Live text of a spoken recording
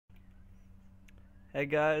Hey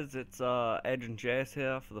guys, it's Agent Jayus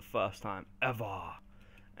here for the first time ever,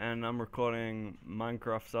 and I'm recording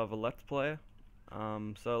Minecraft server Let's Play.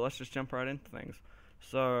 So let's just jump right into things.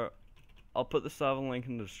 So I'll put the server link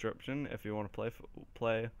in the description if you want to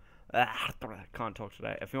play. I can't talk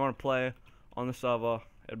today. If you want to play on the server,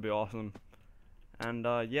 it'd be awesome. And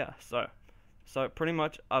yeah, so pretty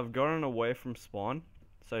much I've gotten away from spawn.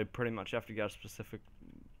 So pretty much you have to get a specific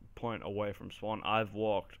point away from spawn. I've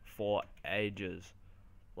walked for ages.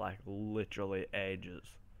 Like literally ages.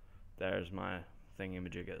 There's my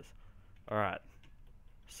thingy-majiggers. Alright,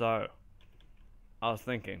 so I was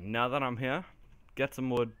thinking, now that I'm here, get some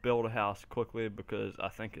wood, build a house quickly because I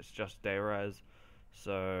think it's just day rise.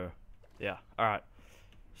 So yeah, alright.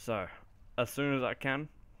 So as soon as I can,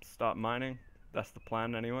 start mining. That's the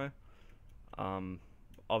plan anyway.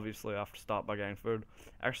 Obviously I have to start by getting food.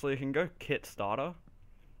 Actually, you can go kit starter,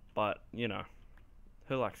 but you know,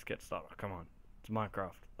 who likes kit starter? Come on. It's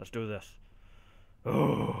Minecraft. Let's do this.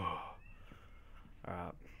 Oh.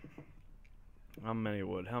 Alright. How many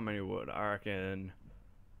wood? I reckon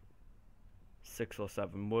 6 or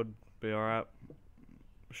 7 wood be alright.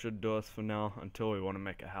 Should do us for now until we want to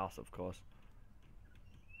make a house, of course.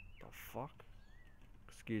 The fuck?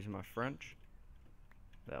 Excuse my French.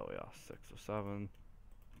 There we are. 6 or 7.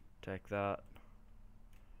 Take that.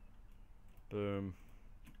 Boom.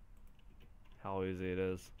 How easy it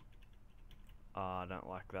is. I don't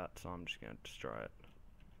like that, so I'm just gonna destroy it.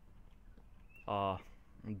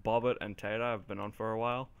 Bobbit and Tater have been on for a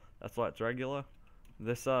while. That's why it's regular.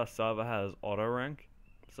 This server has auto rank,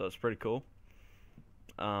 so it's pretty cool.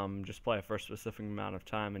 Just play for a specific amount of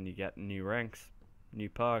time and you get new ranks, new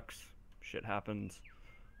perks, shit happens.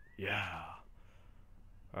 Yeah.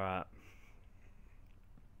 Alright.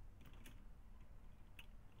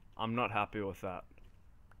 I'm not happy with that.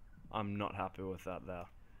 I'm not happy with that there.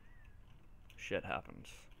 Shit happens.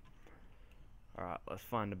 Alright, let's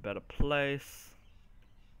find a better place.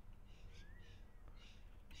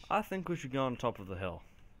 I think we should go on top of the hill.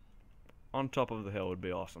 On top of the hill would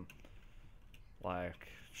be awesome. Like,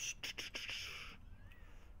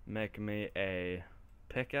 make me a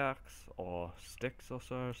pickaxe or sticks or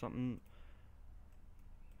so or something.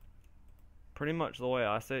 Pretty much the way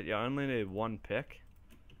I see it, you only need one pick.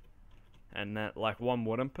 And then, like, one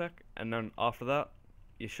wooden pick. And then after that,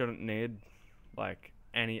 you shouldn't need like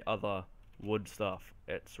any other wood stuff.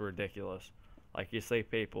 It's ridiculous. Like, you see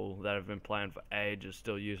people that have been playing for ages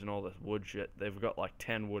still using all this wood shit. They've got like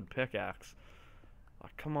 10 wood pickaxe.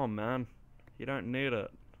 Like, come on, man, you don't need it.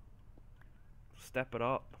 Step it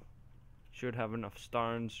up. Should have enough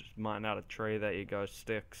stones. Just mine out a tree. There you go,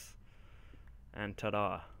 sticks, and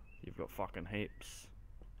ta-da, you've got fucking heaps.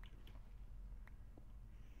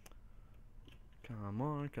 Come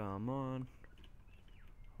on, come on.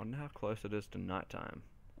 Wonder how close it is to nighttime.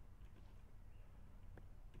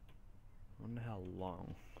 Wonder how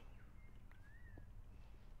long.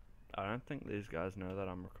 I don't think these guys know that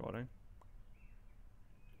I'm recording.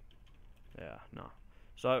 Yeah, no.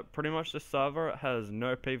 So pretty much this server has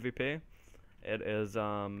no PvP. It is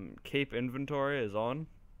keep inventory is on.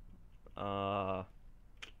 Can't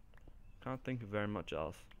think of very much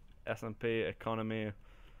else. SMP, economy,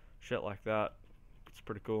 shit like that. It's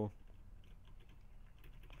pretty cool.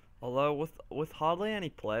 Although with hardly any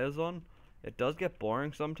players on, it does get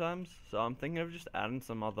boring sometimes. So I'm thinking of just adding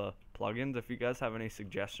some other plugins. If you guys have any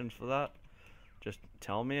suggestions for that, just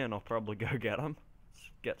tell me and I'll probably go get them.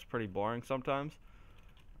 It gets pretty boring sometimes.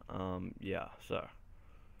 Yeah, so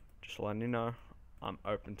just letting you know, I'm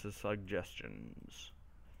open to suggestions.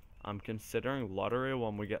 I'm considering lottery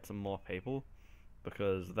when we get some more people,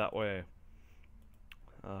 because that way,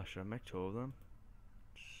 should I make 2 of them?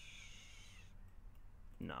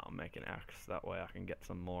 No, I'll make an axe. That way I can get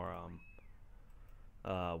some more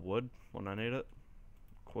wood when I need it.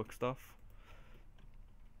 Quick stuff.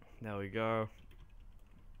 There we go.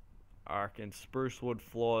 I reckon spruce wood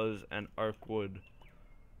floors and oak wood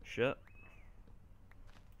shit.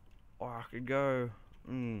 Or I could go.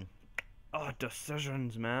 Oh,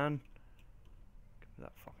 decisions, man. Give me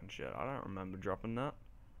that fucking shit. I don't remember dropping that.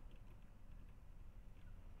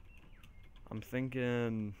 I'm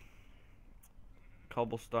thinking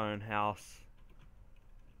cobblestone house.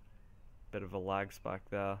 Bit of a lag spike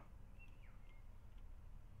there.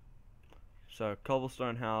 So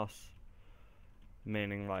cobblestone house,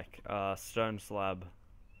 meaning like stone slab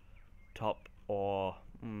top, or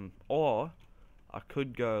I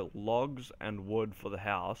could go logs and wood for the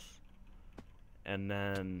house, and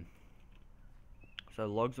then so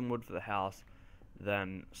logs and wood for the house,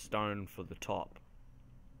 then stone for the top.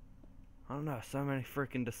 I don't know, so many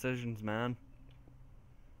freaking decisions, man.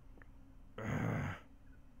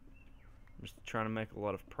 Just trying to make a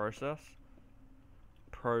lot of process.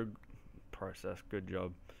 Process, good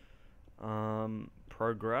job.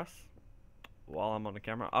 Progress while I'm on the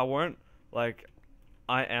camera. I won't, like,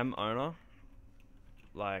 I am owner.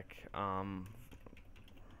 Like,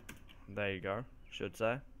 there you go, should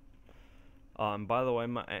say. By the way,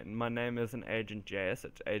 my name isn't Agent Jayus,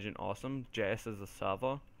 it's Agent Awesome. Jayus is the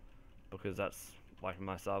server, because that's, like,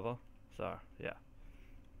 my server. So, yeah.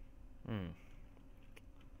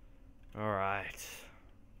 Alright.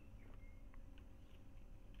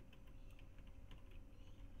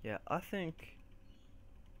 Yeah, I think...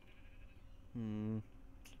 See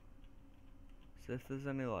if there's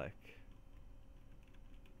any, like...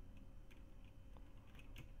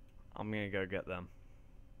 I'm gonna go get them.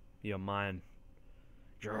 You're mine.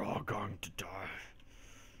 You're all going to die.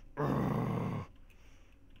 Urgh.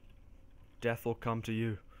 Death will come to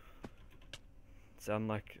you. Sound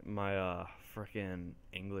like my frickin'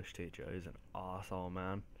 English teacher. He's an asshole,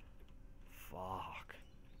 man. Fuck.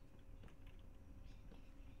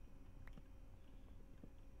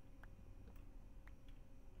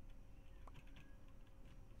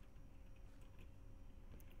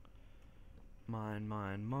 Mine,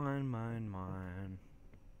 mine, mine, mine, mine.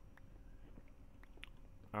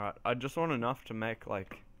 Alright, I just want enough to make,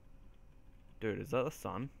 like... Dude, is that the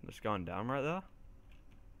sun that's going down right there?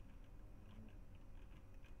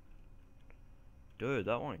 Dude,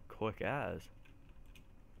 that went quick as.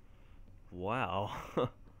 Wow.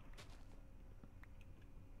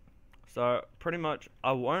 So, pretty much,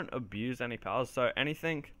 I won't abuse any powers. So,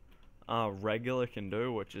 anything regular can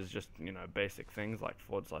do, which is just, you know, basic things like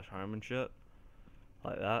 /home and shit.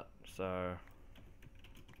 Like that, so...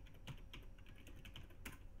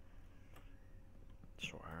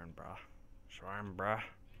 Swearing, bruh.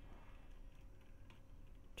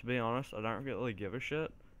 To be honest, I don't really give a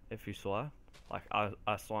shit if you swear. Like,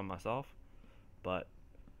 I swear myself. But,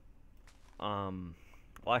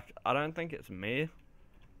 like, I don't think it's me.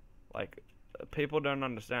 Like, people don't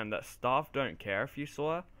understand that staff don't care if you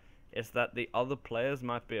swear. It's that the other players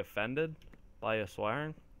might be offended by your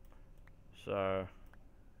swearing. So...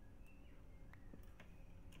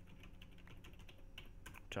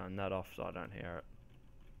 turn that off so I don't hear it.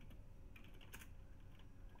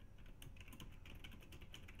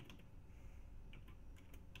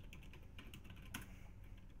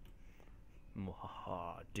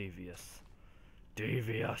 Mwahaha, devious.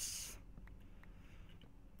 Devious.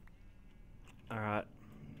 Alright.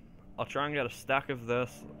 I'll try and get a stack of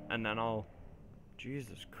this, and then I'll...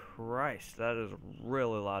 Jesus Christ, that is a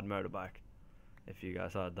really loud motorbike. If you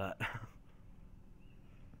guys heard that.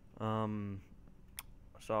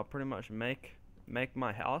 So I'll pretty much make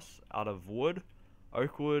my house out of wood,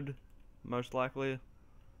 oak wood, most likely,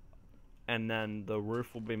 and then the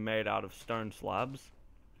roof will be made out of stone slabs,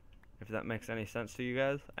 if that makes any sense to you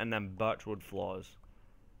guys, and then birchwood floors.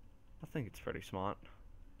 I think it's pretty smart,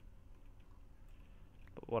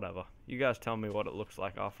 but whatever. You guys tell me what it looks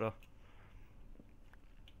like after.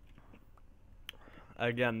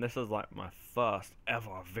 Again, this is like my first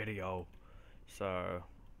ever video, so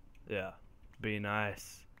yeah. Be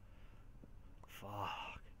nice.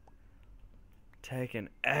 Fuck. Taking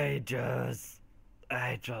ages.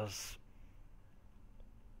 Ages.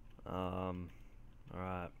 Alright.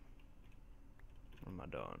 What am I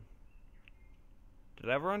doing?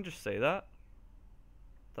 Did everyone just see that?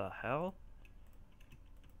 The hell?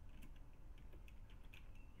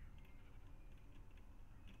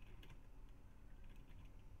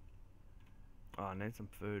 Oh, I need some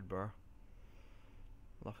food, bro.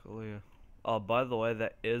 Luckily. Oh, by the way,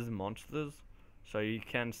 there is monsters, so you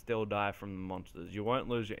can still die from the monsters. You won't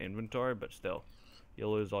lose your inventory, but still,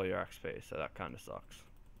 you'll lose all your XP, so that kind of sucks.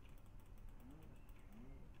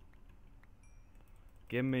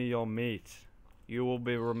 Give me your meat. You will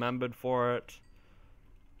be remembered for it.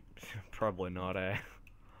 Probably not, eh?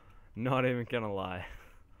 Not even gonna lie.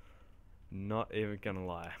 Not even gonna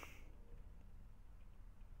lie.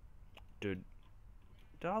 Dude,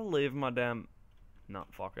 did I leave my damn... No,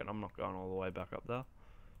 fuck it, I'm not going all the way back up there.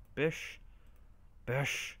 Bish.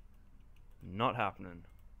 Bish. Not happening.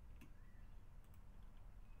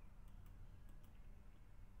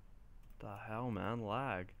 The hell, man?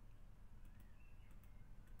 Lag.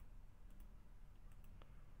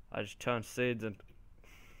 I just turn seeds and...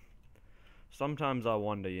 Sometimes I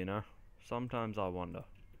wonder, you know? Sometimes I wonder.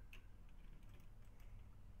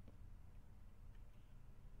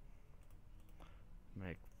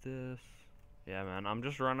 Make this... Yeah, man, I'm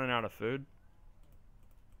just running out of food.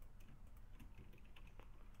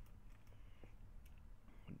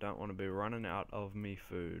 I don't want to be running out of me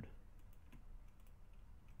food.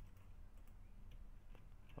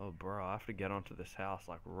 Oh, bro, I have to get onto this house,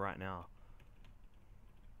 like, right now.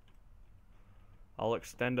 I'll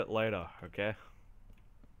extend it later, okay?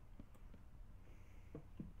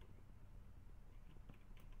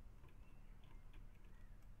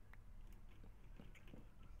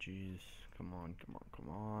 Jeez, come on, come on, come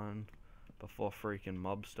on. Before freaking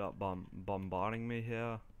mobs start bombarding me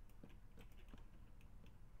here.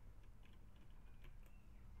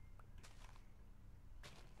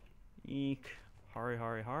 Eek. Hurry,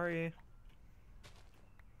 hurry, hurry.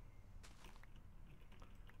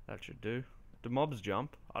 That should do. Do mobs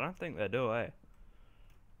jump? I don't think they do, eh?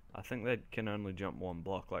 I think they can only jump one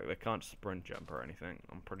block. Like, they can't sprint jump or anything.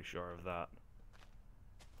 I'm pretty sure of that.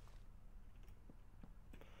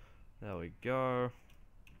 There we go.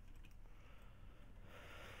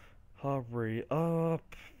 Hurry up.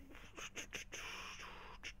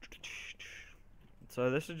 So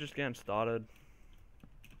this is just getting started.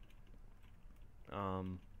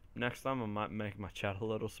 Next time I might make my chat a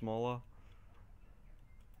little smaller.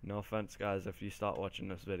 No offense, guys, if you start watching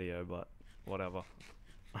this video, but whatever.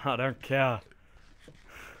 I don't care.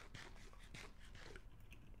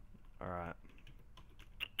 Alright.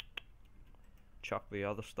 Chuck the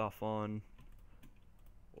other stuff on.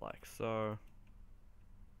 Like so.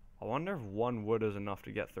 I wonder if one wood is enough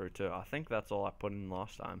to get through too. I think that's all I put in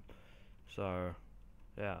last time. So,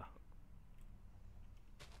 yeah.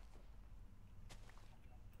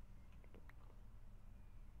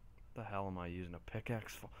 The hell am I using a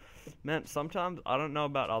pickaxe for? Man, sometimes, I don't know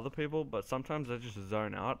about other people, but sometimes I just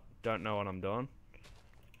zone out, don't know what I'm doing.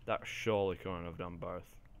 That surely couldn't have done both.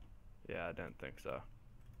 Yeah, I don't think so.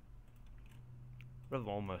 I've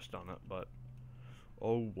almost done it, but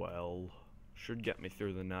oh well. Should get me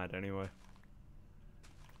through the night anyway.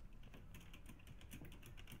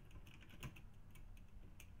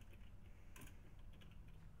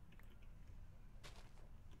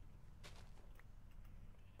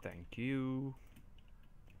 Thank you.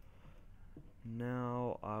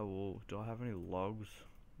 Now I will. Do I have any logs?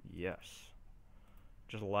 Yes.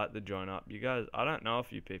 Just light the joint up. You guys, I don't know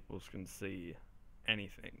if you peoples can see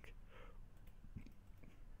anything.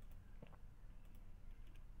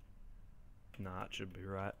 Nah, it should be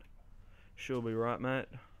right. Should be right, mate.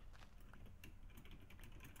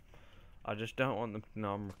 I just don't want them to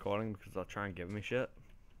know I'm recording because they'll try and give me shit.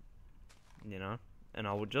 You know? And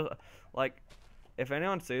I would just, like, if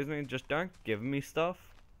anyone sees me, just don't give me stuff.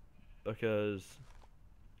 Because,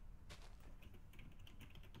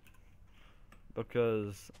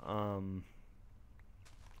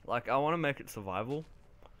 like, I want to make it survival.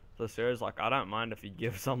 So serious, like, I don't mind if you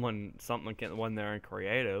give someone something when they're in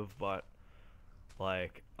creative, but,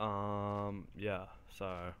 like, yeah,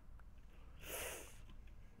 so,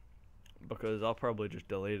 because I'll probably just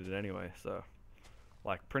delete it anyway, so,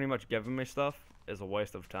 like, pretty much giving me stuff is a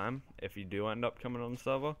waste of time if you do end up coming on the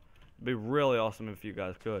server. It'd be really awesome if you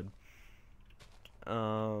guys could.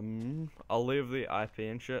 I'll leave the IP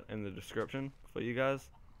and shit in the description for you guys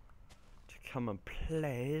to come and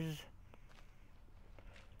play.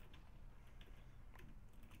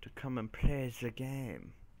 To come and play the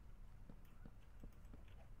game.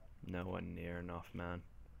 Nowhere near enough, man.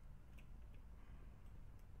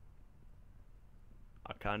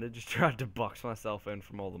 I kinda just tried to box myself in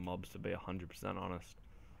from all the mobs, to be 100% honest.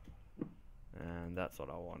 And that's what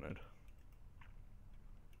I wanted.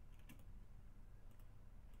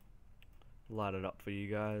 Light it up for you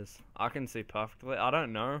guys. I can see perfectly. I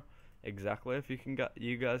don't know exactly if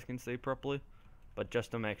you guys can see properly, but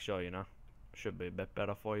just to make sure, you know, should be a bit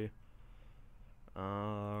better for you.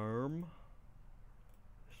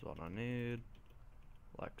 This is what I need,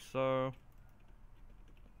 like so.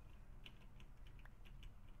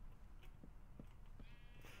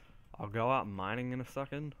 I'll go out mining in a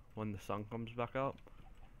second when the sun comes back up.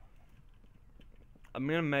 I'm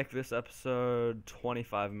gonna make this episode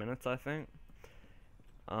 25 minutes, I think.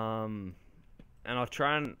 And I'll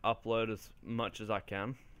try and upload as much as I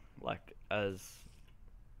can, like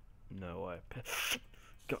no way.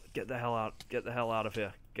 Get the hell out! Get the hell out of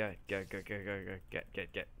here! Get!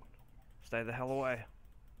 Stay the hell away!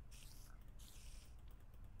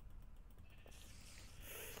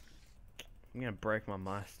 I'm gonna break my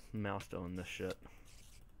mouse doing this shit.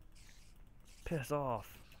 Piss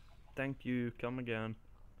off! Thank you. Come again.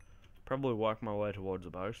 Probably work my way towards the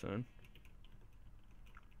bow soon.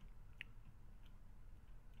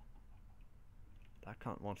 That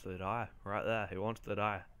cunt wants to die. Right there. He wants to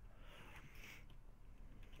die.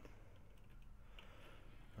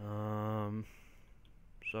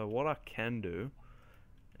 So what I can do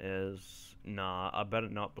is... Nah, I better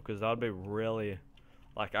not, because that would be really...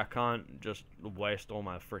 Like, I can't just waste all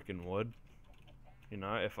my freaking wood. You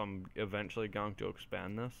know, if I'm eventually going to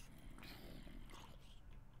expand this.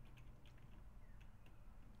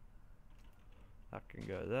 That can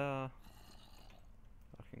go there.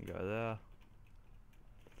 That can go there.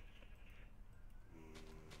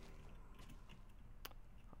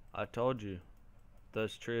 I told you,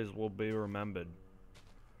 those trees will be remembered.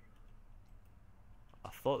 I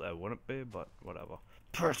thought they wouldn't be, but whatever.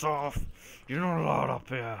 Piss off! You're not allowed up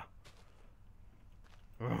here!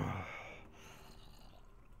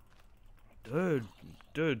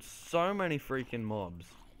 Dude, so many freaking mobs.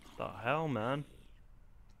 The hell, man?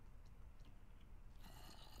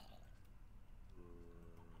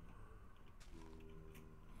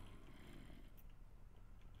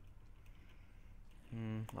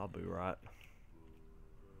 I'll be right.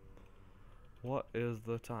 What is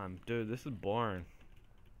the time? Dude, this is boring.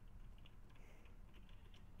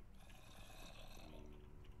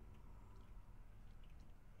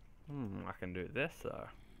 I can do this though.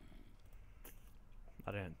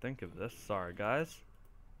 I didn't think of this. Sorry, guys.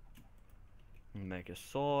 Make a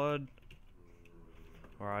sword.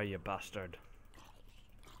 Where are you, bastard?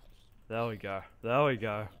 There we go. There we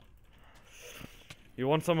go. You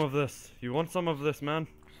want some of this? You want some of this, man?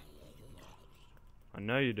 I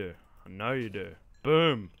know you do. I know you do.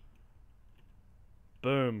 Boom.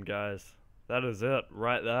 Boom, guys. That is it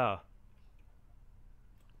right there.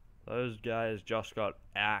 Those guys just got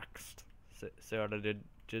axed. See what I did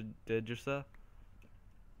just there?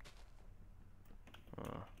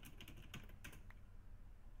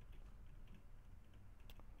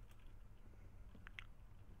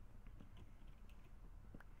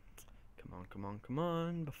 Come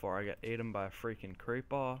on, before I get eaten by a freaking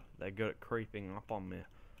creeper. They're good at creeping up on me.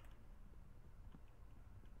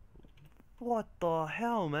 What the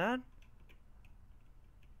hell, man?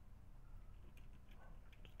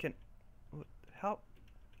 How?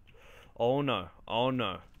 Oh no, oh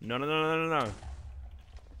no. No.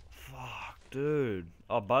 Fuck, dude.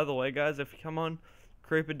 Oh, by the way, guys, if you come on,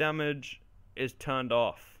 creeper damage is turned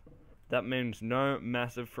off. That means no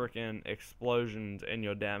massive freaking explosions in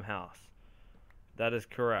your damn house. That is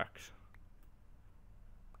correct.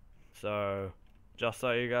 So, just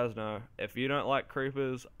so you guys know, if you don't like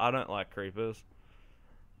creepers, I don't like creepers.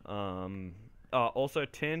 Also,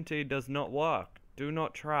 TNT does not work. Do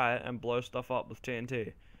not try and blow stuff up with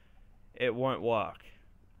TNT. It won't work.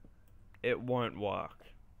 It won't work.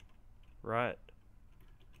 Right?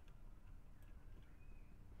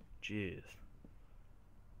 Jeez.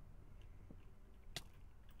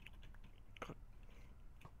 God.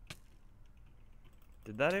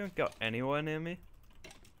 Did that even go anywhere near me?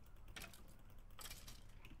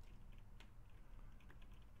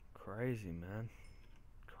 Crazy, man.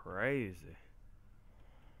 Crazy.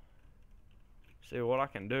 See what I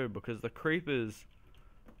can do, because the creepers,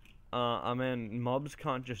 I mean, mobs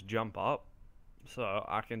can't just jump up, so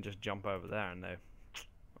I can just jump over there and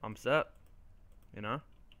I'm set, you know?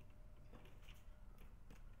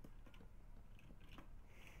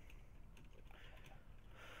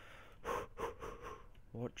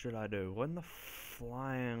 What should I do? When the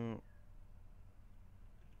flying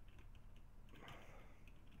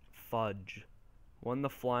fudge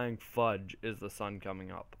is the sun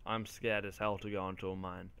coming up, I'm scared as hell to go into a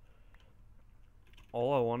mine.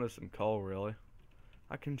 All I want is some coal, really.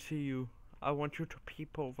 I can see you. I want you to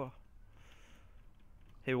peep over.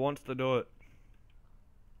 He wants to do it.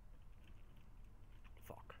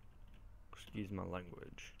 Fuck. Excuse my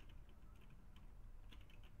language.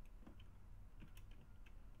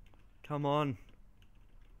 Come on.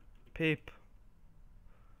 Peep.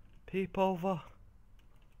 Peep over.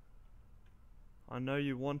 I know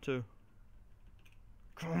you want to.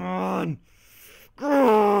 Come on!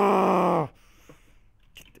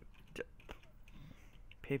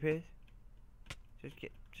 Peepees?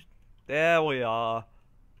 There we are.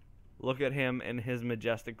 Look at him in his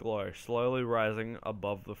majestic glow, slowly rising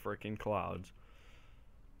above the freaking clouds.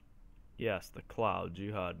 Yes, the clouds,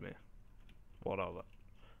 you heard me. What of it?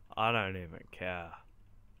 I don't even care.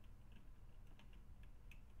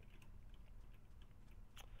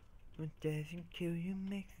 What doesn't kill you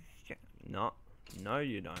makes you strong. No,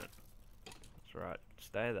 you don't. That's right.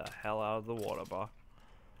 Stay the hell out of the water, bro.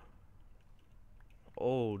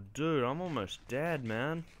 Oh, dude, I'm almost dead,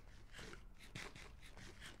 man.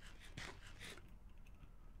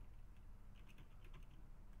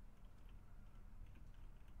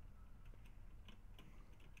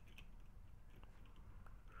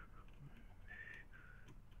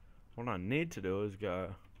 What I need to do is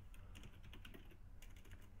go.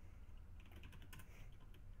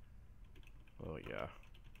 Oh yeah.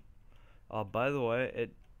 Oh, by the way,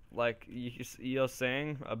 like you're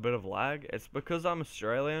seeing a bit of lag. It's because I'm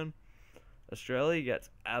Australian. Australia gets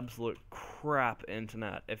absolute crap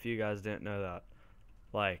internet, if you guys didn't know that.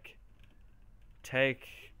 Like, take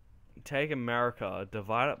America,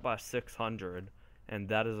 divide it by 600, and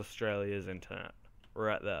that is Australia's internet.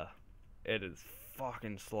 Right there. It is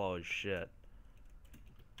fucking slow as shit.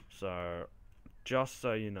 So, just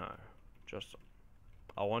so you know.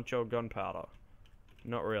 I want your gunpowder.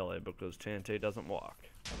 Not really, because TNT doesn't work.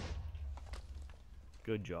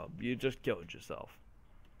 Good job. You just killed yourself.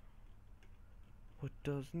 What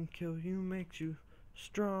doesn't kill you makes you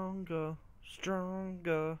stronger,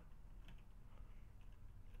 stronger.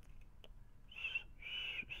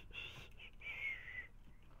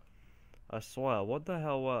 I swear, what the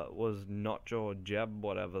hell was Notch or Jeb,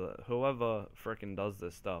 whatever, whoever frickin' does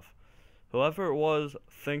this stuff. Whoever it was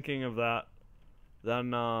thinking of that,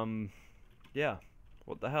 then, yeah.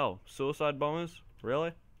 What the hell? Suicide bombers?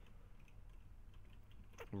 Really?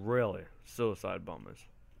 Really? Suicide bombers.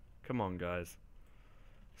 Come on, guys.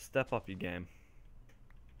 Step up your game.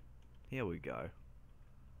 Here we go.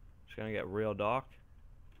 It's gonna get real dark.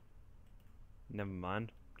 Never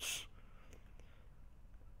mind.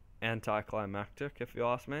 Anticlimactic, if you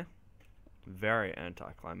ask me. Very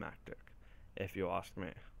anticlimactic, if you ask me.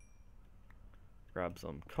 Grab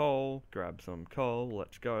some coal.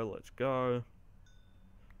 Let's go, let's go.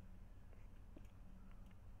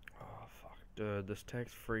 Oh, fuck, dude. This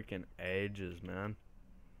takes freaking ages, man.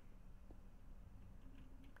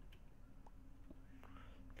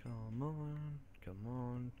 Come on, come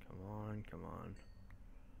on, come on, come on.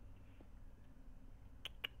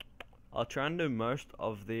 I'll try and do most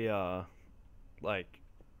of the, like,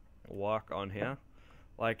 work on here.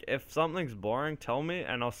 Like, if something's boring, tell me,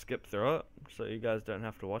 and I'll skip through it, so you guys don't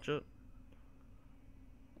have to watch it.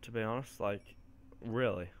 To be honest, like,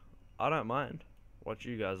 really, I don't mind what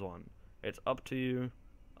you guys want. It's up to you,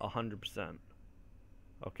 100%.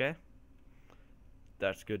 Okay?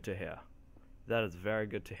 That's good to hear. That is very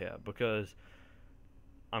good to hear, because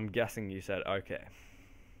I'm guessing you said, okay.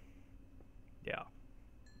 Yeah.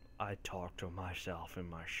 I talk to myself in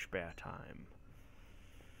my spare time.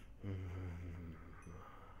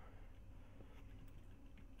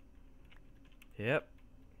 Yep.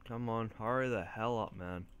 Come on, hurry the hell up,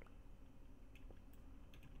 man.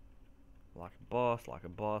 Like a boss,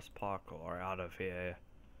 parkour out of here.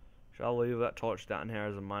 Shall I leave that torch down here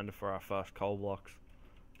as a reminder for our first coal blocks?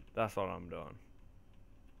 That's what I'm doing.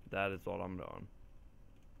 That is what I'm doing.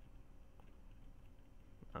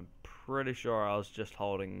 I'm pretty sure I was just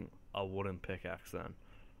holding a wooden pickaxe then.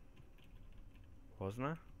 Wasn't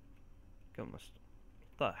I? What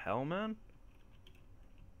the hell, man?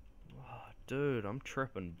 Oh, dude, I'm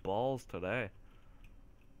tripping balls today.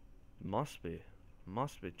 Must be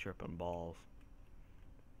tripping balls.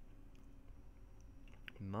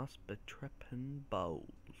 Must be tripping balls.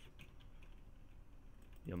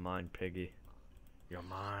 You're mine, piggy. You're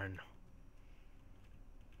mine.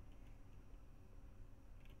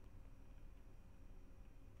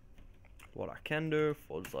 What I can do,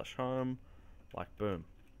 /home, like boom.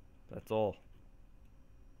 That's all.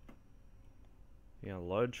 You gonna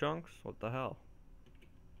load chunks? What the hell?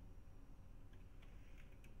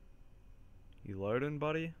 You loading,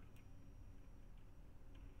 buddy?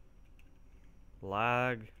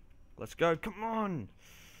 Lag. Let's go, come on!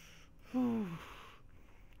 Whew.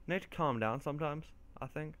 Need to calm down sometimes, I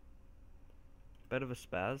think. Bit of a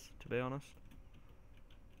spaz, to be honest.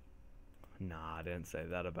 Nah, I didn't say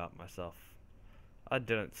that about myself. I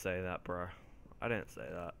didn't say that, bro. I didn't say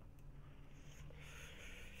that.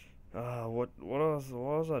 What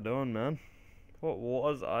was I doing, man? What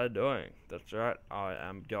was I doing? That's right, I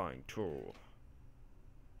am going to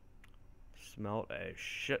smelt a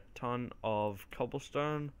shit ton of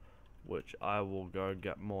cobblestone, which I will go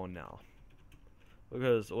get more now.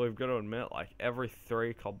 Because we've got to admit, like, every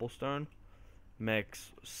 3 cobblestone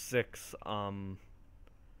makes 6,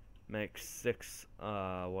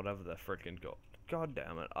 whatever they're freaking called. God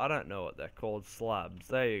damn it, I don't know what they're called. Slabs.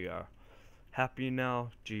 There you go. Happy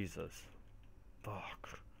now? Jesus.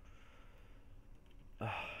 Fuck.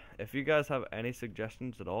 If you guys have any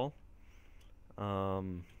suggestions at all,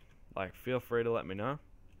 like, feel free to let me know.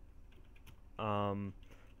 I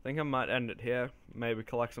think I might end it here. Maybe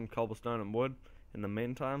collect some cobblestone and wood in the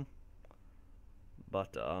meantime.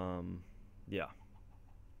 But, yeah.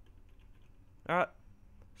 Alright.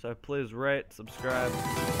 So please rate, subscribe.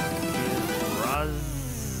 Cheers,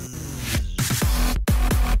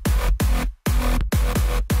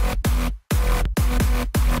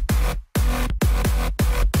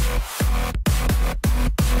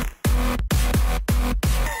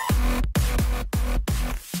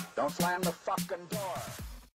 fucking day.